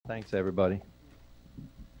Thanks, everybody.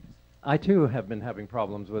 I, too, have been having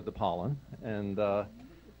problems with the pollen, and as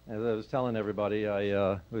I was telling everybody,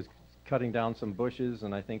 I was cutting down some bushes,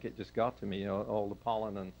 and I think it just got to me, all the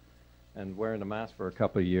pollen and wearing a mask for a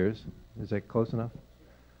couple of years. Is that close enough?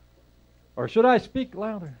 Or should I speak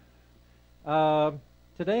louder?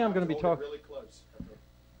 Today I'm going to be talking... really close.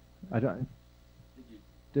 I don't...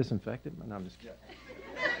 Disinfect it? No, I'm just kidding.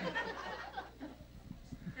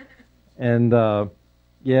 And,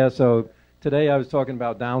 so today I was talking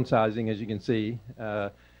about downsizing, as you can see.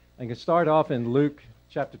 I can start off in Luke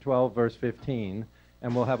chapter 12, verse 15,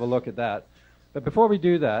 and we'll have a look at that. But before we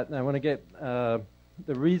do that, I want to get the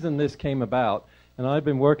reason this came about, and I've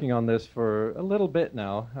been working on this for a little bit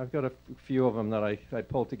now. I've got a few of them that I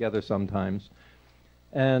pull together sometimes.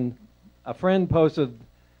 And a friend posted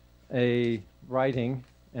a writing,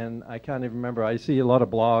 and I can't even remember. I see a lot of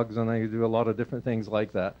blogs, and I do a lot of different things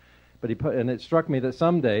like that. But and it struck me that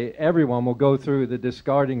someday everyone will go through the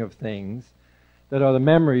discarding of things that are the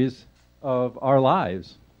memories of our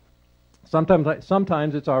lives.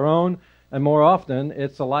 Sometimes it's our own, and more often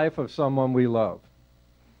it's the life of someone we love.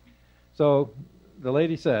 So the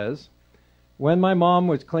lady says, when my mom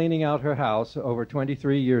was cleaning out her house over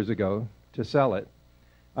 23 years ago to sell it,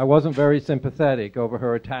 I wasn't very sympathetic over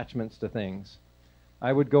her attachments to things.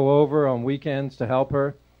 I would go over on weekends to help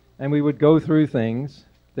her, and we would go through things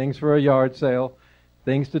for a yard sale,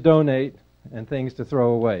 things to donate, and things to throw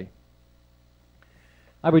away.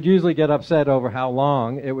 I would usually get upset over how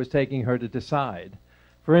long it was taking her to decide.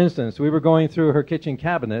 For instance, we were going through her kitchen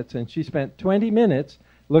cabinets, and she spent 20 minutes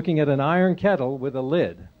looking at an iron kettle with a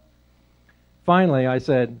lid. Finally, I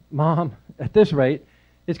said, Mom, at this rate,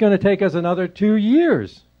 it's going to take us another 2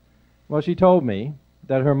 years. Well, she told me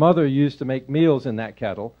that her mother used to make meals in that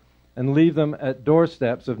kettle and leave them at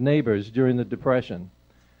doorsteps of neighbors during the Depression.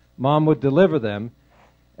 Mom would deliver them,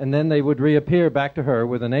 and then they would reappear back to her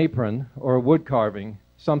with an apron or a wood carving,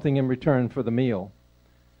 something in return for the meal.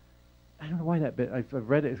 I don't know why that bit, I've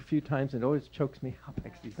read it a few times and it always chokes me up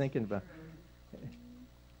actually thinking about it.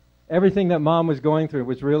 Everything that Mom was going through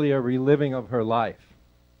was really a reliving of her life.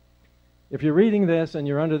 If you're reading this and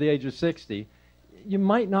you're under the age of 60, you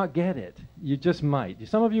might not get it. You just might.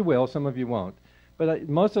 Some of you will, some of you won't. But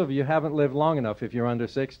most of you haven't lived long enough if you're under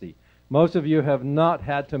 60. Most of you have not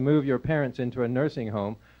had to move your parents into a nursing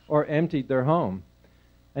home or emptied their home.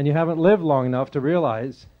 And you haven't lived long enough to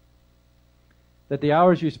realize that the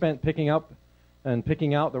hours you spent picking up and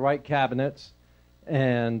picking out the right cabinets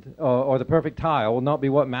and or the perfect tile will not be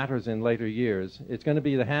what matters in later years. It's going to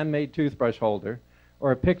be the handmade toothbrush holder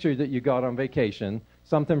or a picture that you got on vacation,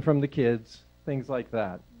 something from the kids, things like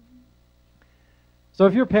that. So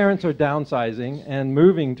if your parents are downsizing and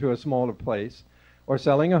moving to a smaller place, or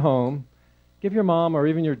selling a home, give your mom or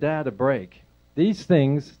even your dad a break. These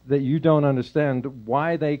things that you don't understand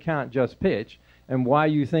why they can't just pitch and why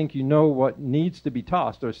you think you know what needs to be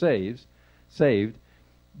tossed or saved,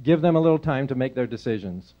 give them a little time to make their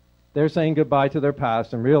decisions. They're saying goodbye to their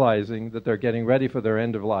past and realizing that they're getting ready for their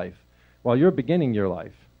end of life while you're beginning your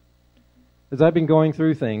life. As I've been going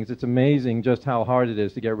through things, it's amazing just how hard it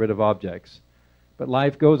is to get rid of objects. But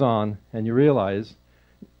life goes on and you realize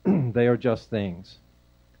they are just things.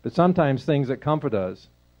 But sometimes things that comfort us.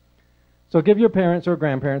 So give your parents or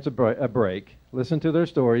grandparents a break. Listen to their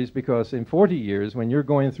stories, because in 40 years, when you're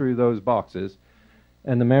going through those boxes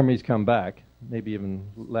and the memories come back, maybe even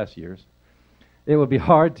less years, it will be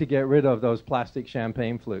hard to get rid of those plastic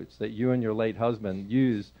champagne flutes that you and your late husband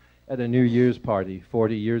used at a New Year's party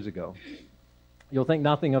 40 years ago. You'll think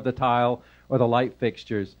nothing of the tile or the light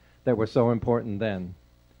fixtures that were so important then.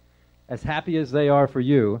 As happy as they are for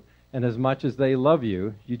you, and as much as they love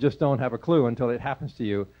you, you just don't have a clue until it happens to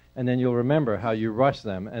you, and then you'll remember how you rushed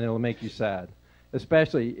them, and it'll make you sad,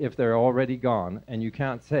 especially if they're already gone, and you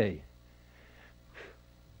can't say,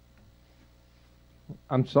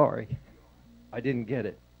 I'm sorry, I didn't get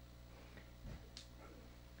it.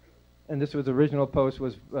 And this was the original post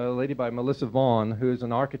was a lady by Melissa Vaughn, who's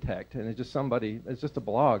an architect, and it's just a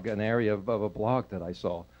blog, an area of a blog that I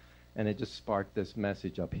saw, and it just sparked this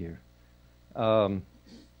message up here.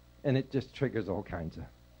 And it just triggers all kinds of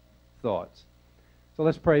thoughts. So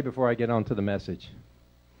let's pray before I get on to the message.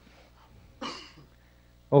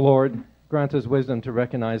 Oh Lord, grant us wisdom to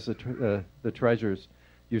recognize the treasures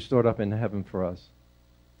you stored up in heaven for us,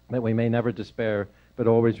 that we may never despair, but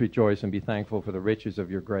always rejoice and be thankful for the riches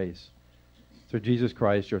of your grace. Through Jesus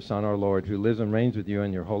Christ, your Son, our Lord, who lives and reigns with you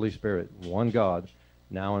in your Holy Spirit, one God,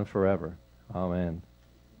 now and forever. Amen.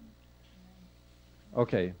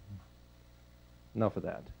 Okay. Enough of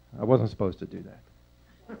that. I wasn't supposed to do that.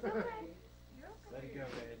 That's all right. You're okay. Let it go,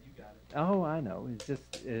 Dad. You got it. Oh, I know. It's just,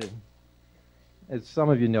 as some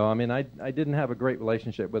of you know, I mean, I didn't have a great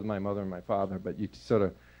relationship with my mother and my father, but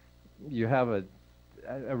you have a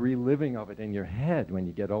reliving of it in your head when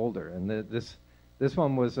you get older. And this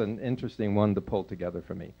one was an interesting one to pull together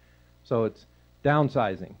for me. So it's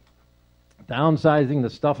downsizing. Downsizing the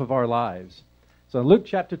stuff of our lives. So Luke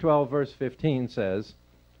chapter 12, verse 15 says,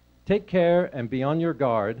 "Take care and be on your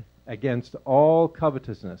guard against all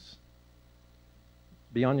covetousness."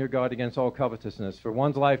 Be on your guard against all covetousness, for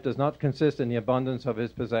one's life does not consist in the abundance of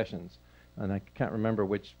his possessions. And I can't remember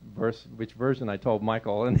which version I told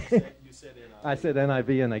Michael. And you said NIV. I said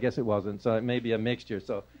NIV, and I guess it wasn't, so it may be a mixture.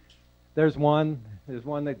 So there's one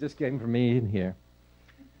that just came from me in here.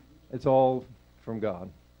 It's all from God.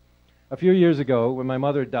 A few years ago, when my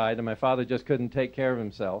mother died and my father just couldn't take care of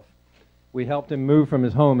himself, we helped him move from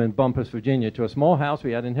his home in Bumpus, Virginia, to a small house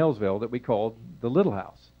we had in Hillsville that we called the Little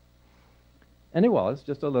House. And it was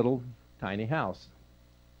just a little tiny house.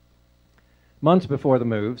 Months before the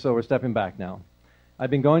move, so we're stepping back now, I'd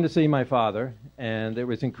been going to see my father, and it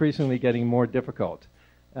was increasingly getting more difficult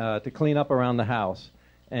to clean up around the house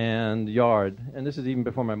and yard, and this is even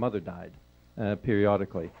before my mother died,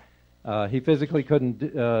 periodically. He physically couldn't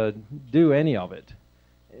do any of it.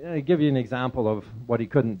 I'll give you an example of what he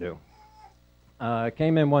couldn't do. I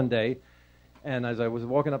came in one day, and as I was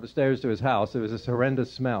walking up the stairs to his house, there was this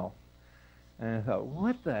horrendous smell. And I thought,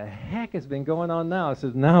 what the heck has been going on now? I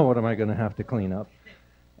said, now what am I going to have to clean up?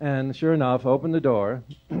 And sure enough, opened the door,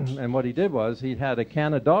 and what he did was he had a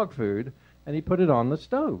can of dog food, and he put it on the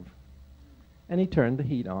stove. And he turned the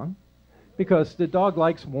heat on, because the dog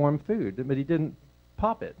likes warm food, but he didn't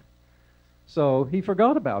pop it. So he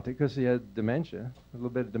forgot about it, because he had dementia, a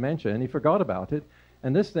little bit of dementia, and he forgot about it.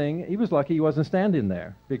 And this thing, he was lucky he wasn't standing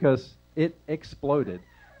there, because it exploded.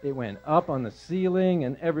 It went up on the ceiling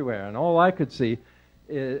and everywhere, and all I could see,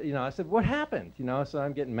 I said, what happened? So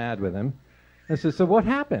I'm getting mad with him. I said, so what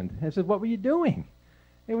happened? I said, what were you doing?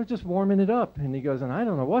 He was just warming it up. And he goes, and I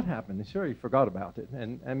don't know what happened. And sure, he forgot about it.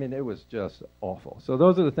 And, I mean, it was just awful. So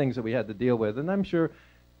those are the things that we had to deal with. And I'm sure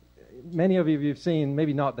many of you have seen,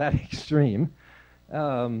 maybe not that extreme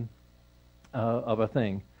of a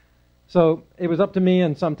thing. So it was up to me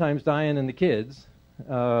and sometimes Diane and the kids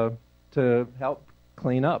to help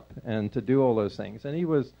clean up and to do all those things. And he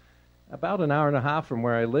was about an hour and a half from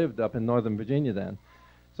where I lived up in Northern Virginia then.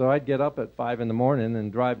 So I'd get up at 5 in the morning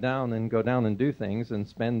and drive down and go down and do things and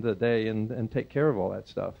spend the day and take care of all that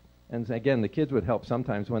stuff. And again, the kids would help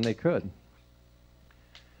sometimes when they could.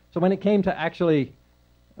 So when it came to actually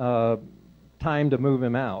time to move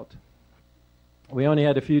him out, we only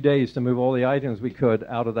had a few days to move all the items we could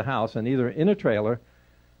out of the house, and either in a trailer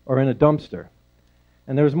or in a dumpster.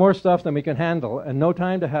 And there was more stuff than we could handle, and no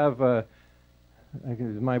time to have,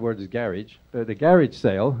 my word is garage, but a garage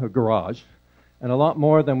sale, a garage, and a lot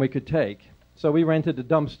more than we could take. So we rented a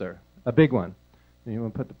dumpster, a big one. You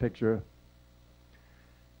want to put the picture?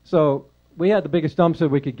 So we had the biggest dumpster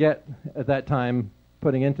we could get at that time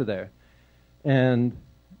putting into there. And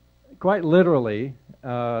quite literally,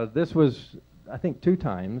 this was, I think, 2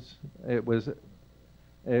 times. It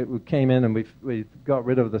came in and we got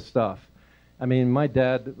rid of the stuff. I mean, my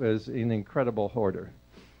dad was an incredible hoarder,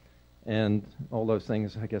 and all those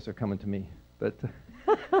things, I guess, are coming to me. But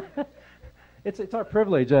it's our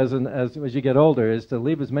privilege as you get older is to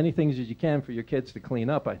leave as many things as you can for your kids to clean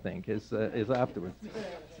up. I think is afterwards.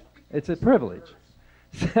 It's a privilege.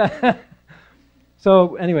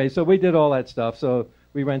 So anyway, so we did all that stuff. So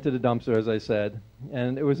we rented a dumpster, as I said,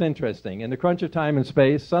 and it was interesting. In the crunch of time and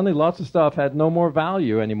space, suddenly lots of stuff had no more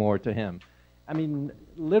value anymore to him. I mean,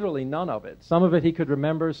 literally none of it. Some of it he could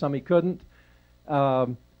remember, some he couldn't.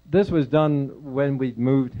 This was done when we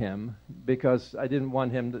moved him because I didn't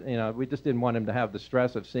want him to, we just didn't want him to have the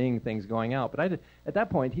stress of seeing things going out. But at that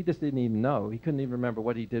point, he just didn't even know. He couldn't even remember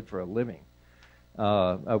what he did for a living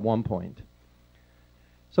at one point.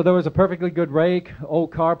 So there was a perfectly good rake,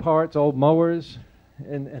 old car parts, old mowers,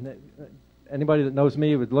 and anybody that knows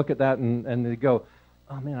me would look at that and they'd go,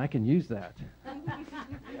 oh man, I can use that.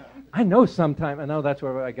 I know that's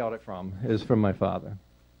where I got it from, is from my father.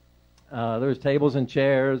 There was tables and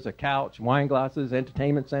chairs, a couch, wine glasses,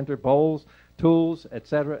 entertainment center, bowls, tools,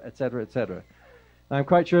 etc., etc., etc. I'm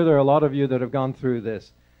quite sure there are a lot of you that have gone through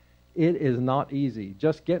this. It is not easy.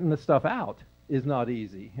 Just getting the stuff out is not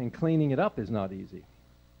easy, and cleaning it up is not easy.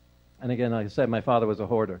 And again, like I said, my father was a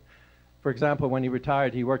hoarder. For example, when he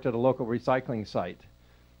retired, he worked at a local recycling site,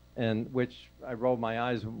 and which I rolled my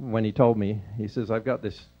eyes when he told me. He says, I've got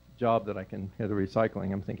this job that I can get a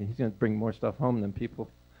recycling. I'm thinking he's going to bring more stuff home than people.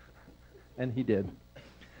 And he did.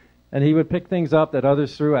 And he would pick things up that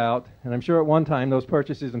others threw out, and I'm sure at one time those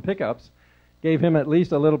purchases and pickups gave him at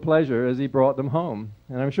least a little pleasure as he brought them home.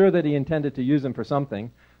 And I'm sure that he intended to use them for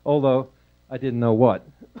something, although I didn't know what.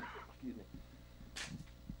 Excuse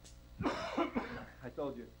me. I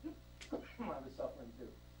told you I was suffering too.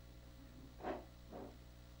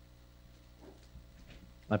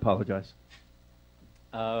 I apologize.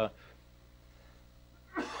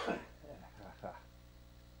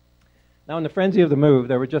 Now, in the frenzy of the move,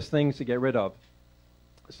 there were just things to get rid of.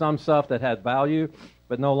 Some stuff that had value,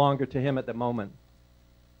 but no longer to him at the moment.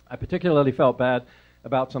 I particularly felt bad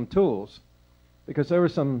about some tools, because there were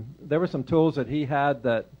some tools that he had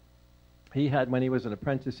when he was an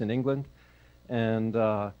apprentice in England, and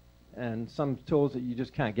some tools that you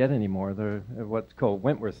just can't get anymore. They're what's called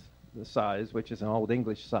Wentworth size, which is an old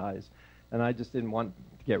English size, and I just didn't want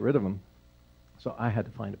to get rid of them, so I had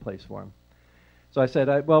to find a place for them. So I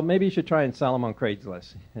said, well, maybe you should try and sell them on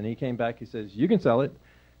Craigslist. And he came back, he says, you can sell it.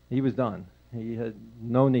 He was done. He had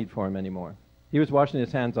no need for him anymore. He was washing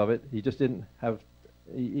his hands of it. He just didn't want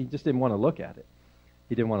to look at it.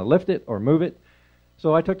 He didn't want to lift it or move it.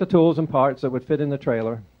 So I took the tools and parts that would fit in the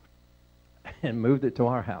trailer and moved it to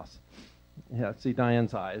our house. Yeah, see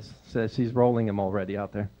Diane's eyes. Says she's rolling them already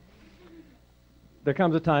out there. There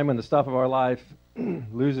comes a time when the stuff of our life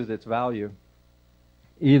loses its value.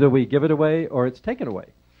 Either we give it away or it's taken away.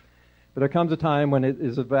 But there comes a time when it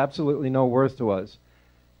is of absolutely no worth to us.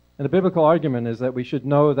 And the biblical argument is that we should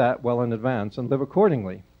know that well in advance and live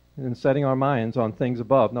accordingly in setting our minds on things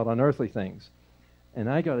above, not on earthly things. And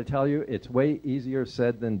I got to tell you, it's way easier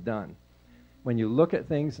said than done. When you look at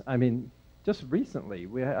things, I mean, just recently,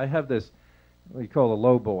 I have this, we call a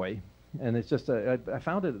low boy, and it's just, I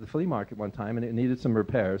found it at the flea market one time, and it needed some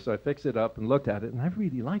repairs, so I fixed it up and looked at it, and I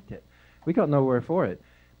really liked it. We got nowhere for it.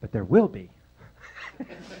 But there will be.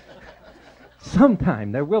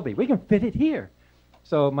 Sometime there will be. We can fit it here.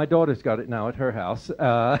 So my daughter's got it now at her house.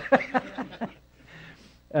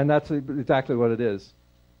 And that's exactly what it is.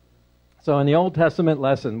 So in the Old Testament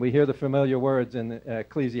lesson, we hear the familiar words in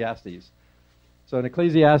Ecclesiastes. So in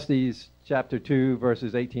Ecclesiastes chapter 2,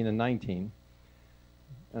 verses 18 and 19,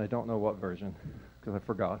 and I don't know what version, because I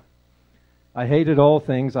forgot. I hated all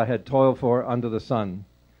things I had toiled for under the sun,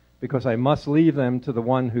 because I must leave them to the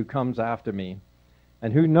one who comes after me.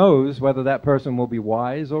 And who knows whether that person will be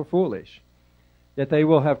wise or foolish? Yet they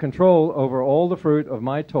will have control over all the fruit of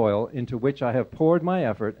my toil, into which I have poured my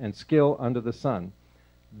effort and skill under the sun.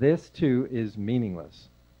 This too is meaningless.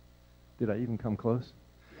 Did I even come close?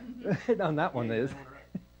 On that one is.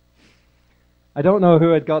 I don't know who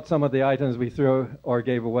had got some of the items we threw or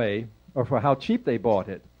gave away, or for how cheap they bought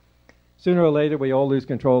it. Sooner or later, we all lose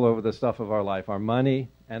control over the stuff of our life, our money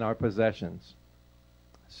and our possessions.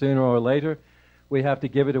 Sooner or later, we have to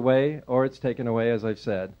give it away, or it's taken away, as I've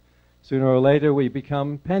said. Sooner or later, we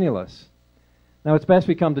become penniless. Now, it's best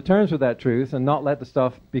we come to terms with that truth and not let the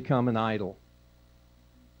stuff become an idol.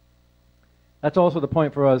 That's also the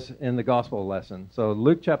point for us in the gospel lesson. So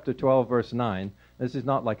Luke chapter 12, verse 9. This is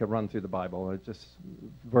not like a run through the Bible. It's just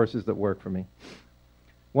verses that work for me.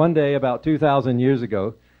 One day, about 2,000 years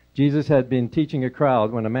ago, Jesus had been teaching a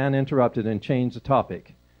crowd when a man interrupted and changed the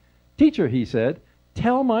topic. Teacher, he said,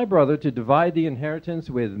 tell my brother to divide the inheritance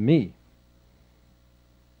with me.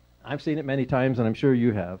 I've seen it many times, and I'm sure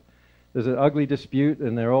you have. There's an ugly dispute,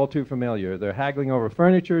 and they're all too familiar. They're haggling over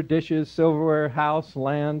furniture, dishes, silverware, house,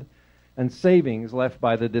 land, and savings left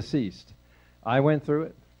by the deceased. I went through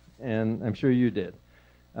it, and I'm sure you did.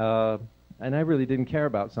 And I really didn't care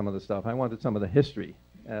about some of the stuff. I wanted some of the history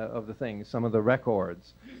of the things, some of the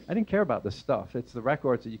records. I didn't care about the stuff. It's the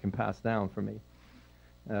records that you can pass down for me.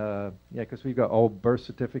 Because we've got old birth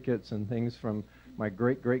certificates and things from my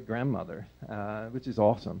great-great-grandmother, which is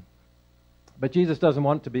awesome. But Jesus doesn't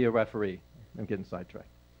want to be a referee. I'm getting sidetracked.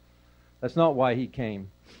 That's not why he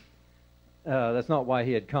came. That's not why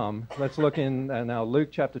he had come. Let's look in now Luke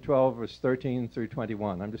chapter 12, verse 13 through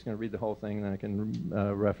 21. I'm just going to read the whole thing, and then I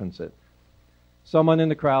can reference it. Someone in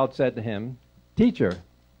the crowd said to him, Teacher,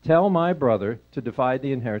 tell my brother to divide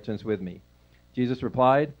the inheritance with me. Jesus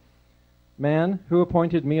replied, Man, who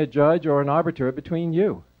appointed me a judge or an arbiter between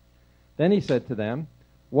you? Then he said to them,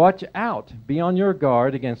 Watch out, be on your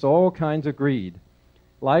guard against all kinds of greed.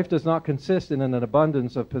 Life does not consist in an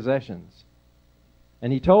abundance of possessions.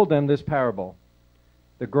 And he told them this parable.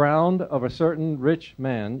 The ground of a certain rich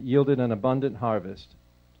man yielded an abundant harvest.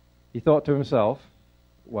 He thought to himself,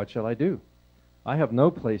 What shall I do? I have no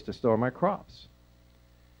place to store my crops.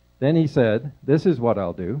 Then he said, This is what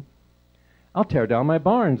I'll do. I'll tear down my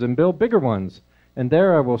barns and build bigger ones, and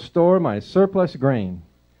there I will store my surplus grain.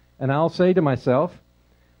 And I'll say to myself,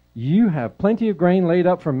 You have plenty of grain laid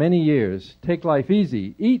up for many years. Take life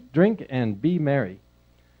easy. Eat, drink, and be merry.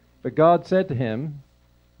 But God said to him,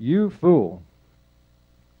 You fool,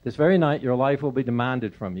 this very night your life will be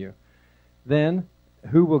demanded from you. Then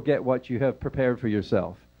who will get what you have prepared for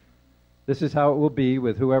yourself? This is how it will be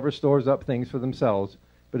with whoever stores up things for themselves,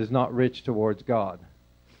 but is not rich towards God.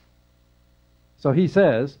 So he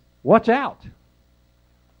says, watch out.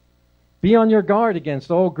 Be on your guard against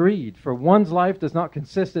all greed, for one's life does not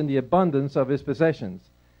consist in the abundance of his possessions.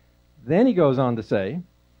 Then he goes on to say,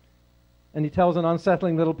 and he tells an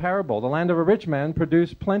unsettling little parable. The land of a rich man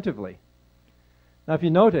produced plentifully. Now, if you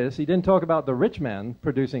notice, he didn't talk about the rich man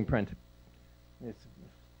producing plentifully.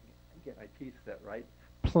 Get my teeth set right.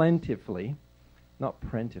 Plentifully, not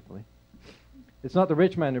plentifully. It's not the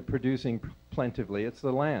rich man who's producing plentifully, it's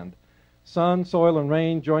the land. Sun, soil, and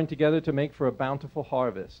rain join together to make for a bountiful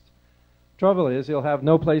harvest. Trouble is, he'll have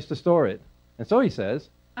no place to store it. And so he says,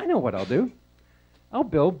 I know what I'll do. I'll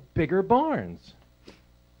build bigger barns.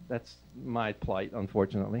 That's my plight,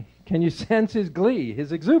 unfortunately. Can you sense his glee,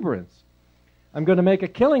 his exuberance? I'm going to make a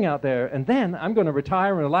killing out there, and then I'm going to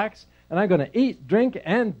retire and relax, and I'm going to eat, drink,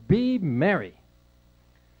 and be merry.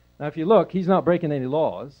 Now, if you look, he's not breaking any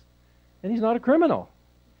laws, and he's not a criminal.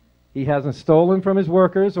 He hasn't stolen from his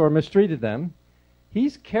workers or mistreated them.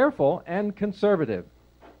 He's careful and conservative.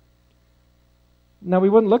 Now, we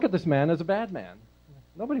wouldn't look at this man as a bad man.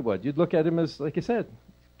 Nobody would. You'd look at him as, like I said,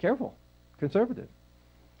 careful, conservative.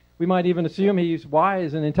 We might even assume he's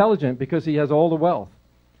wise and intelligent because he has all the wealth.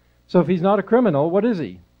 So if he's not a criminal, what is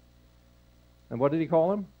he? And what did he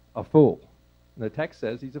call him? A fool. And the text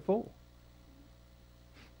says he's a fool.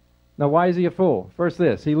 Now, why is he a fool? First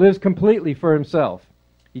this, he lives completely for himself.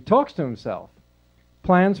 He talks to himself,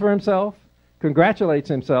 plans for himself, congratulates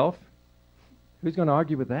himself. Who's going to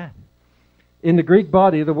argue with that? In the Greek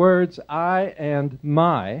body, the words I and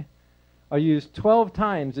my are used 12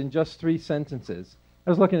 times in just 3 sentences. I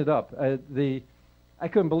was looking it up. I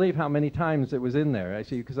couldn't believe how many times it was in there,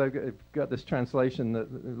 actually, because I've got this translation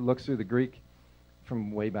that looks through the Greek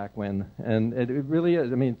from way back when. And it really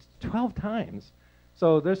is. I mean, it's 12 times.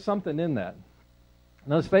 So there's something in that.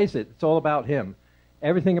 Now, let's face it, it's all about him.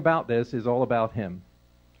 Everything about this is all about him.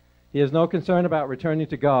 He has no concern about returning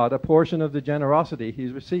to God a portion of the generosity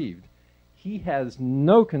he's received. He has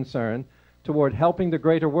no concern toward helping the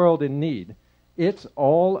greater world in need. It's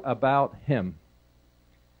all about him.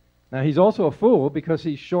 Now, he's also a fool because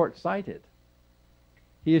he's short-sighted.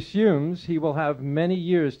 He assumes he will have many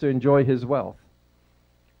years to enjoy his wealth.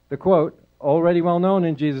 The quote, already well known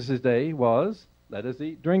in Jesus' day, was, let us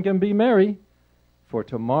eat, drink, and be merry, for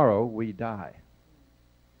tomorrow we die.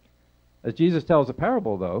 As Jesus tells a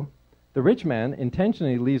parable, though, the rich man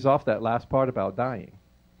intentionally leaves off that last part about dying.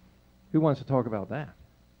 Who wants to talk about that?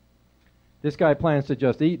 This guy plans to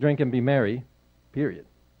just eat, drink, and be merry, period.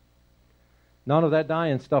 None of that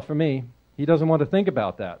dying stuff for me. He doesn't want to think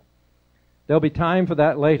about that. There'll be time for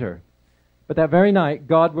that later. But that very night,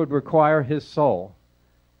 God would require his soul.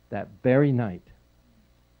 That very night.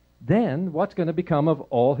 Then, what's going to become of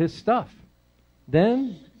all his stuff?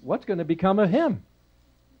 Then, what's going to become of him?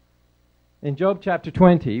 In Job chapter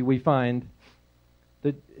 20, we find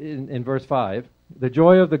that in verse 5, the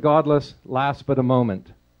joy of the godless lasts but a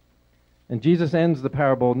moment. And Jesus ends the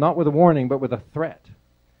parable not with a warning, but with a threat.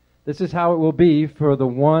 This is how it will be for the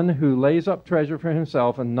one who lays up treasure for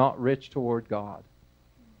himself and not rich toward God.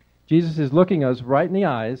 Jesus is looking us right in the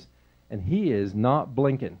eyes, and he is not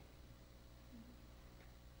blinking.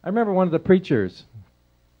 I remember one of the preachers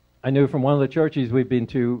I knew from one of the churches we've been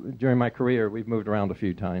to during my career, we've moved around a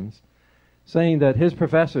few times, saying that his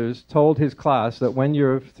professors told his class that when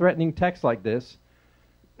you're threatening texts like this,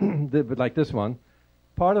 like this one,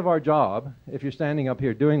 part of our job, if you're standing up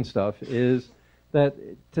here doing stuff, is that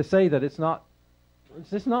to say that it's not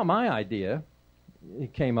my idea, he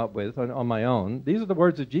came up with on my own. These are the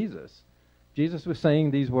words of Jesus. Jesus was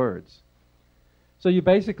saying these words. So you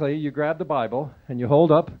grab the Bible and you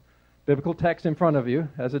hold up biblical text in front of you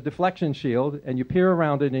as a deflection shield, and you peer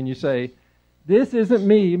around it and you say, this isn't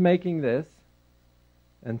me making this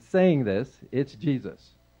and saying this, it's Jesus.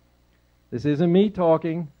 This isn't me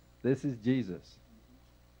talking, this is Jesus.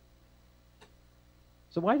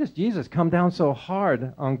 So why does Jesus come down so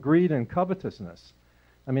hard on greed and covetousness?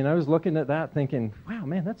 I mean, I was looking at that thinking, wow,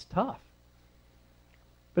 man, that's tough.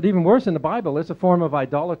 But even worse in the Bible, it's a form of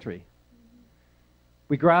idolatry.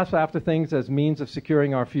 We grasp after things as means of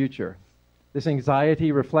securing our future. This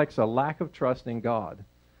anxiety reflects a lack of trust in God.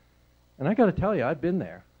 And I got to tell you, I've been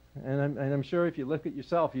there. And I'm sure if you look at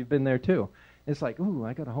yourself, you've been there too. It's like, ooh,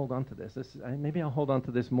 I got to hold on to this. Maybe I'll hold on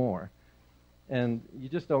to this more. And you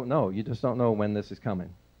just don't know. You just don't know when this is coming.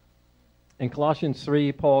 In Colossians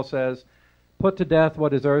 3, Paul says, "Put to death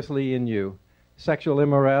what is earthly in you, sexual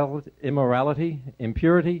immorality,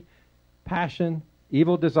 impurity, passion,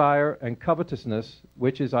 evil desire, and covetousness,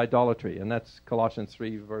 which is idolatry." And that's Colossians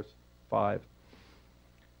 3, verse 5.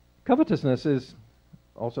 Covetousness is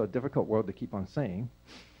also a difficult word to keep on saying.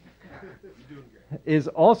 Is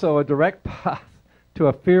also a direct path to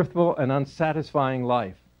a fearful and unsatisfying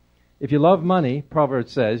life. If you love money,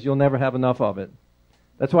 Proverbs says, you'll never have enough of it.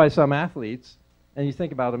 That's why some athletes, and you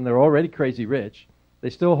think about them, they're already crazy rich,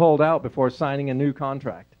 they still hold out before signing a new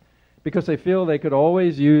contract because they feel they could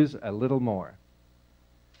always use a little more.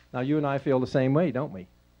 Now, you and I feel the same way, don't we?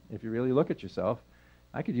 If you really look at yourself,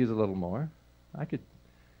 I could use a little more. I could,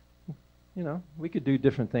 we could do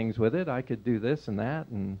different things with it. I could do this and that,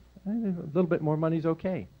 and a little bit more money's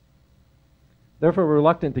okay. Therefore, we're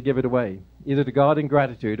reluctant to give it away, either to God in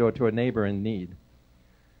gratitude or to a neighbor in need.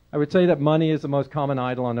 I would say that money is the most common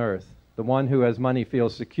idol on earth. The one who has money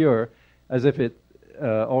feels secure, as if it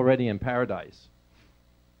already in paradise.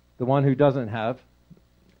 The one who doesn't have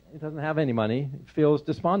any money feels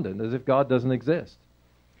despondent, as if God doesn't exist.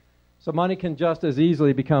 So money can just as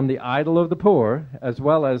easily become the idol of the poor as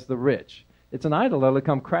well as the rich. It's an idol that will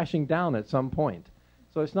come crashing down at some point.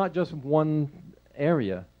 So it's not just one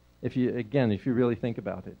area, if you really think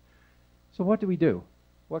about it. So what do we do?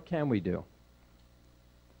 What can we do?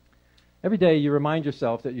 Every day you remind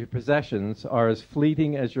yourself that your possessions are as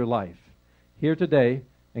fleeting as your life, here today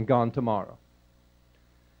and gone tomorrow.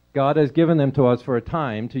 God has given them to us for a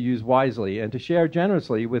time to use wisely and to share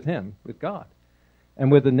generously with Him, with God,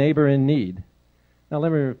 and with the neighbor in need. Now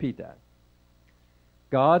let me repeat that.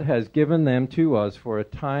 God has given them to us for a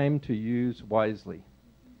time to use wisely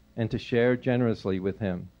and to share generously with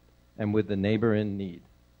Him and with the neighbor in need.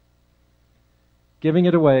 Giving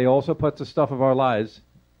it away also puts the stuff of our lives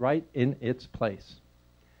right in its place.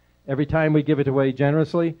 Every time we give it away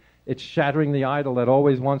generously, it's shattering the idol that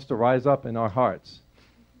always wants to rise up in our hearts.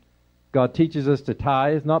 God teaches us to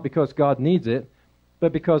tithe, not because God needs it,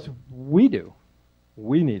 but because we do.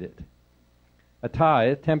 We need it. A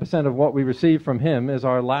tithe, 10% of what we receive from Him, is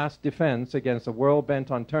our last defense against a world bent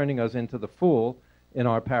on turning us into the fool in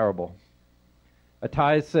our parable. A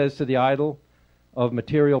tithe says to the idol of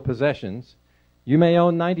material possessions, "You may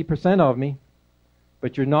own 90% of me,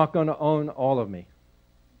 but you're not going to own all of me.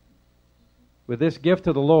 With this gift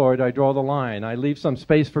to the Lord, I draw the line. I leave some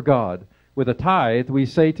space for God. With a tithe, we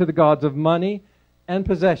say to the gods of money and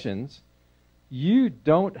possessions, you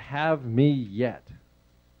don't have me yet.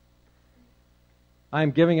 I'm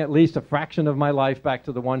giving at least a fraction of my life back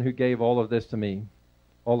to the one who gave all of this to me,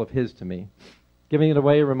 all of His to me." Giving it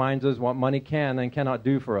away reminds us what money can and cannot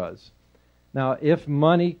do for us. Now, if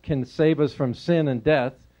money can save us from sin and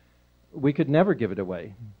death, we could never give it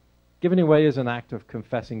away. Giving away is an act of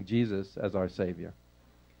confessing Jesus as our Savior.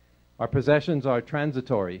 Our possessions are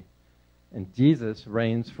transitory, and Jesus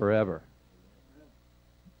reigns forever.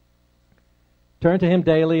 Turn to Him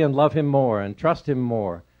daily and love Him more and trust Him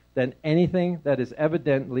more than anything that is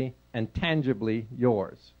evidently and tangibly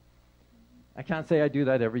yours. I can't say I do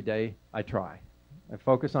that every day. I try. I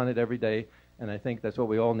focus on it every day, and I think that's what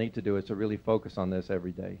we all need to do, is to really focus on this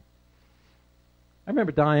every day. I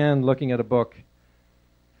remember Diane looking at a book.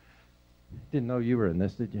 Didn't know you were in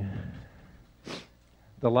this, did you?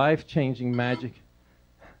 The Life-Changing Magic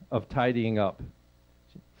of Tidying Up.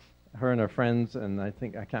 Her and her friends, and I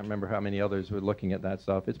can't remember how many others were looking at that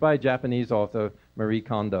stuff. It's by a Japanese author, Marie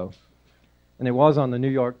Kondo. And it was on the New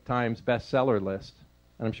York Times bestseller list.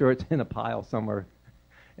 And I'm sure it's in a pile somewhere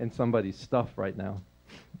in somebody's stuff right now.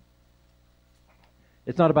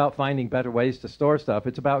 It's not about finding better ways to store stuff.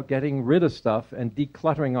 It's about getting rid of stuff and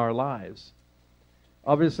decluttering our lives.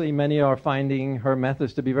 Obviously, many are finding her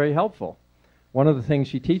methods to be very helpful. One of the things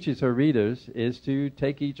she teaches her readers is to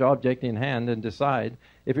take each object in hand and decide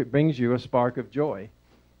if it brings you a spark of joy.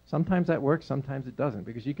 Sometimes that works, sometimes it doesn't,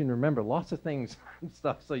 because you can remember lots of things and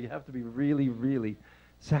stuff, so you have to be really, really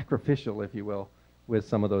sacrificial, if you will, with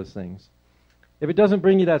some of those things. If it doesn't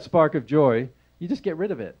bring you that spark of joy, you just get rid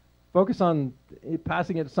of it. Focus on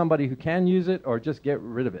passing it to somebody who can use it, or just get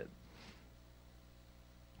rid of it.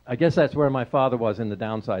 I guess that's where my father was in the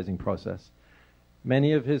downsizing process.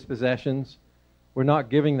 Many of his possessions were not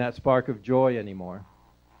giving that spark of joy anymore.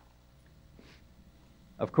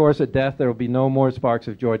 Of course, at death, there will be no more sparks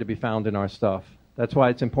of joy to be found in our stuff. That's why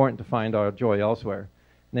it's important to find our joy elsewhere,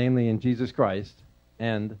 namely in Jesus Christ,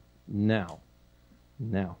 and now.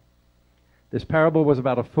 Now. This parable was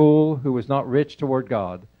about a fool who was not rich toward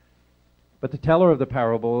God, but the teller of the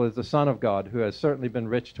parable is the Son of God, who has certainly been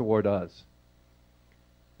rich toward us.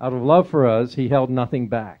 Out of love for us, He held nothing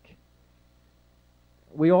back.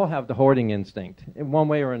 we all have the hoarding instinct in one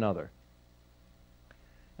way or another.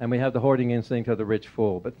 And we have the hoarding instinct of the rich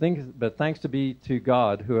fool. But thanks to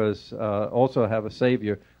God, who has also have a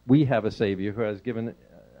Savior, we have a Savior who has given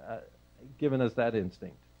us that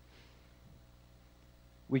instinct.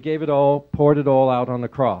 We gave it all, poured it all out on the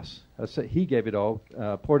cross. He gave it all,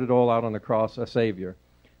 poured it all out on the cross, a Savior.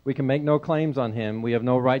 We can make no claims on Him. We have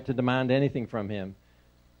no right to demand anything from Him.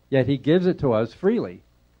 Yet He gives it to us freely.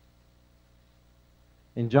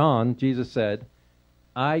 In John, Jesus said,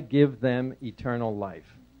 I give them eternal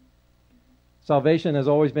life. Salvation has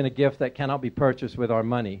always been a gift that cannot be purchased with our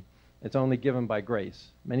money. It's only given by grace.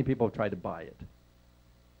 Many people have tried to buy it.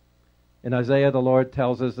 In Isaiah, the Lord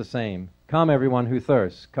tells us the same. Come, everyone who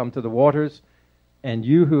thirsts, come to the waters, and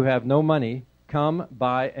you who have no money, come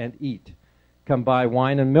buy and eat. Come buy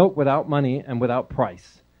wine and milk without money and without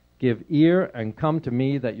price. Give ear and come to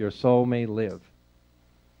me that your soul may live.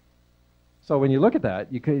 So when you look at that,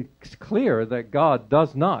 it's clear that God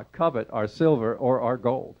does not covet our silver or our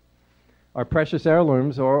gold, our precious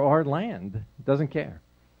heirlooms or our land. He doesn't care.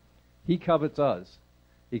 He covets us.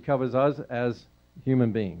 He covets us as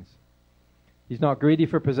human beings. He's not greedy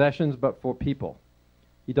for possessions, but for people.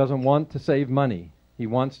 He doesn't want to save money. He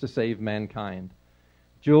wants to save mankind.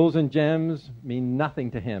 Jewels and gems mean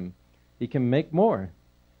nothing to him. He can make more.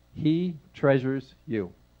 He treasures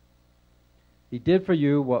you. He did for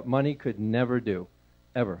you what money could never do,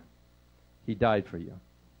 ever. He died for you.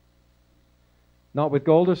 Not with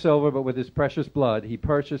gold or silver, but with his precious blood, he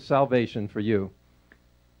purchased salvation for you.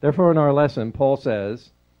 Therefore, in our lesson, Paul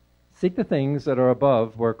says, seek the things that are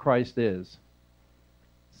above where Christ is,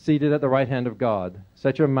 seated at the right hand of God.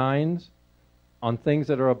 Set your minds on things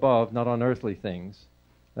that are above, not on earthly things.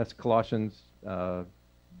 That's Colossians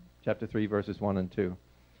chapter 3, verses 1 and 2.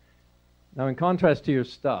 Now, in contrast to your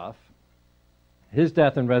stuff, his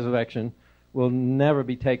death and resurrection will never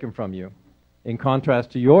be taken from you. In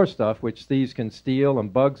contrast to your stuff, which thieves can steal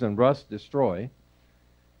and bugs and rust destroy,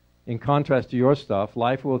 in contrast to your stuff,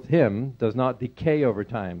 life with him does not decay over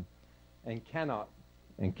time and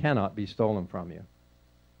cannot be stolen from you.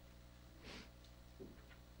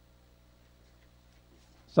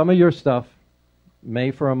 Some of your stuff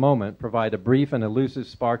may for a moment provide a brief and elusive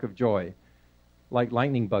spark of joy, like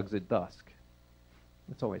lightning bugs at dusk.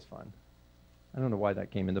 It's always fun. I don't know why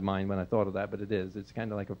that came into mind when I thought of that, but it is. It's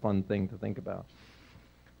kind of like a fun thing to think about.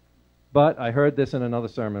 But I heard this in another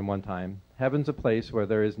sermon one time. Heaven's a place where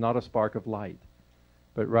there is not a spark of light,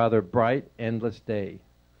 but rather bright, endless day,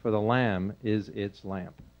 for the Lamb is its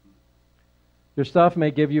lamp. Your stuff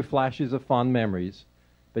may give you flashes of fond memories,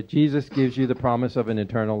 but Jesus gives you the promise of an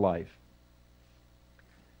eternal life.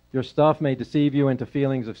 Your stuff may deceive you into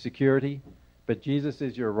feelings of security, but Jesus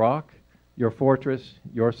is your rock, your fortress,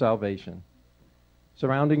 your salvation.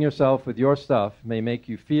 Surrounding yourself with your stuff may make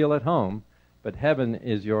you feel at home, but heaven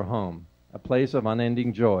is your home, a place of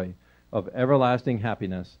unending joy, of everlasting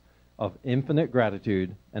happiness, of infinite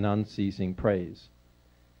gratitude and unceasing praise.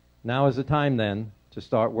 Now is the time, then, to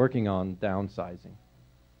start working on downsizing.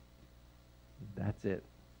 That's it.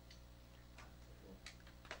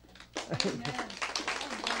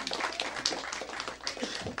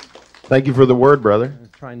 Thank you for the word, brother. I was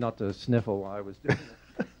trying not to sniffle while I was doing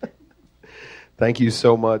it. Thank you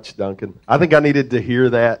so much, Duncan. I think I needed to hear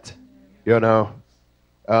that. You know,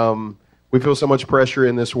 we feel so much pressure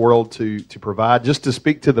in this world to provide. Just to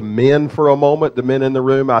speak to the men for a moment, the men in the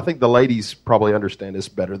room, I think the ladies probably understand this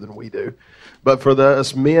better than we do. But for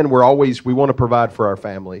us men, we want to provide for our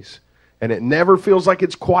families. And it never feels like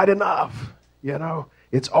it's quite enough, you know.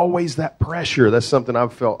 It's always that pressure. That's something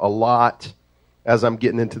I've felt a lot as I'm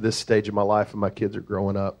getting into this stage of my life and my kids are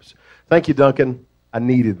growing up. So, thank you, Duncan. I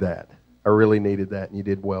needed that. I really needed that, and you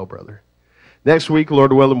did well, brother. Next week,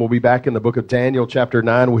 Lord willing, we'll be back in the book of Daniel, chapter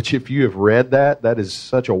 9, which if you have read that is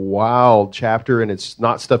such a wild chapter, and it's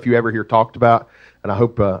not stuff you ever hear talked about, and I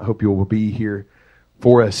hope you will be here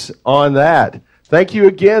for us on that. Thank you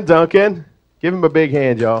again, Duncan. Give him a big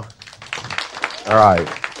hand, y'all. All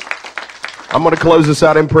right. I'm going to close this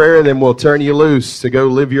out in prayer, and then we'll turn you loose to go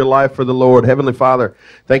live your life for the Lord. Heavenly Father,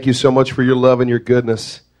 thank you so much for your love and your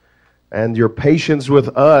goodness and your patience with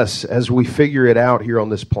us as we figure it out here on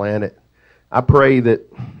this planet. I pray that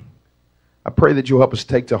you'll help us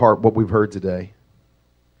take to heart what we've heard today,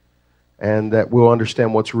 and that we'll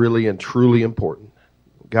understand what's really and truly important.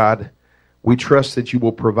 God, we trust that you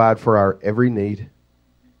will provide for our every need,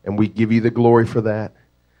 and we give you the glory for that.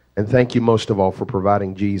 And thank you most of all for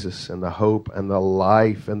providing Jesus and the hope and the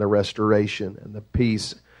life and the restoration and the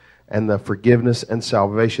peace and the forgiveness and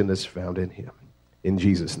salvation that's found in him. In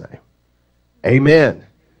Jesus' name. Amen.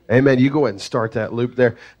 Amen. You go ahead and start that loop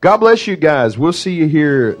there. God bless you guys. We'll see you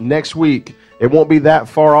here next week. It won't be that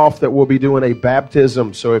far off that we'll be doing a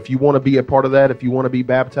baptism. So if you want to be a part of that, if you want to be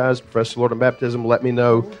baptized, profess the Lord in baptism, let me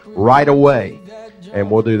know right away.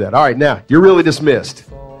 And we'll do that. All right, now, you're really dismissed.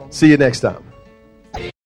 See you next time.